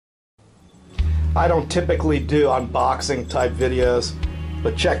I don't typically do unboxing type videos,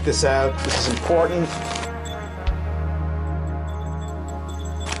 but check this out. This is important.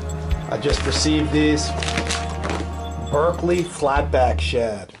 I just received these Berkley flatback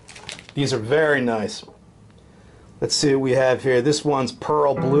shad. These are very nice. Let's see what we have here. This one's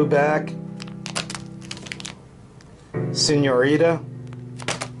pearl blueback, senorita,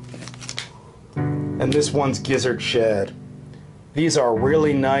 and this one's gizzard shad. These are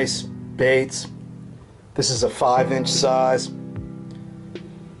really nice baits. This is a 5-inch size.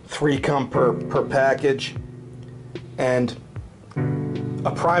 3 come per package. And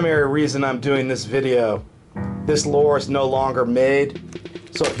a primary reason I'm doing this video, this lure is no longer made.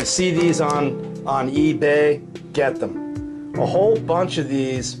 So if you see these on eBay, get them. A whole bunch of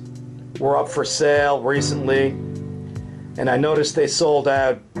these were up for sale recently, and I noticed they sold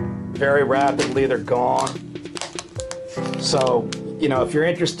out very rapidly. They're gone. So, you know, if you're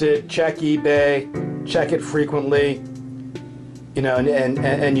interested, check eBay, check it frequently, you know,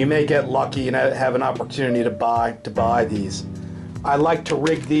 and you may get lucky and have an opportunity to buy these. I like to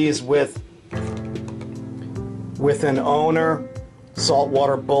rig these with an owner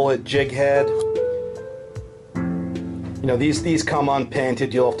saltwater bullet jig head. You know, these come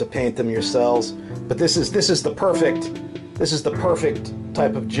unpainted. You'll have to paint them yourselves. But this is the perfect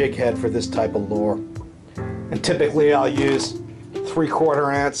type of jig head for this type of lure. And typically I'll use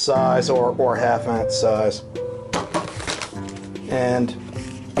 3/4 ounce size or 1/2 ounce size. And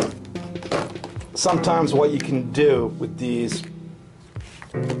sometimes what you can do with these,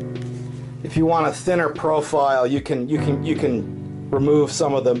 if you want a thinner profile, you can remove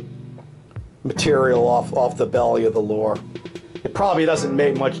some of the material off the belly of the lure. It probably doesn't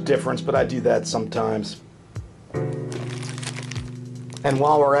make much difference, but I do that sometimes. And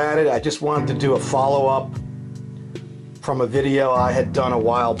while we're at it, I just wanted to do a follow-up from a video I had done a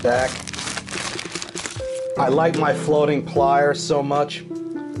while back. I like my floating pliers so much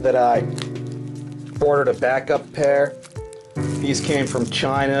that I ordered a backup pair. These came from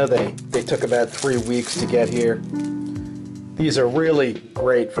China. They took about 3 weeks to get here. These are really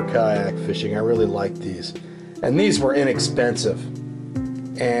great for kayak fishing. I really like these. And these were inexpensive.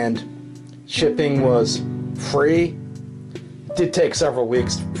 And shipping was free. It did take several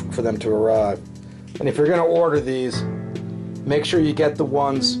weeks for them to arrive. And if you're going to order these, make sure you get the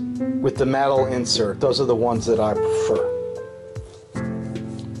ones with the metal insert. Those are the ones that I prefer.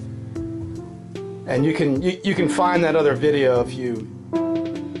 And you can find that other video if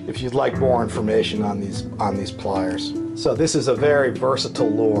you'd like more information on these pliers. So this is a very versatile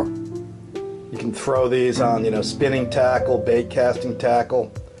lure. You can throw these on, you know, spinning tackle, bait casting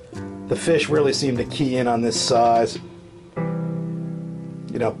tackle. The fish really seem to key in on this size.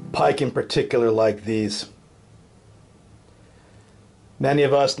 You know, pike in particular like these. Many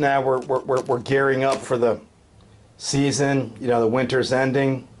of us now we're gearing up for the season. You know, the winter's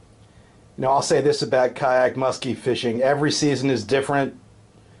ending. You know, I'll say this about kayak musky fishing: every season is different.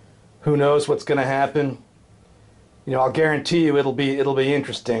 Who knows what's going to happen? You know, I'll guarantee you it'll be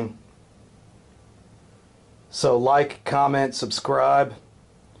interesting. So like, comment, subscribe,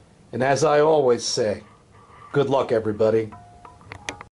 and as I always say, good luck, everybody.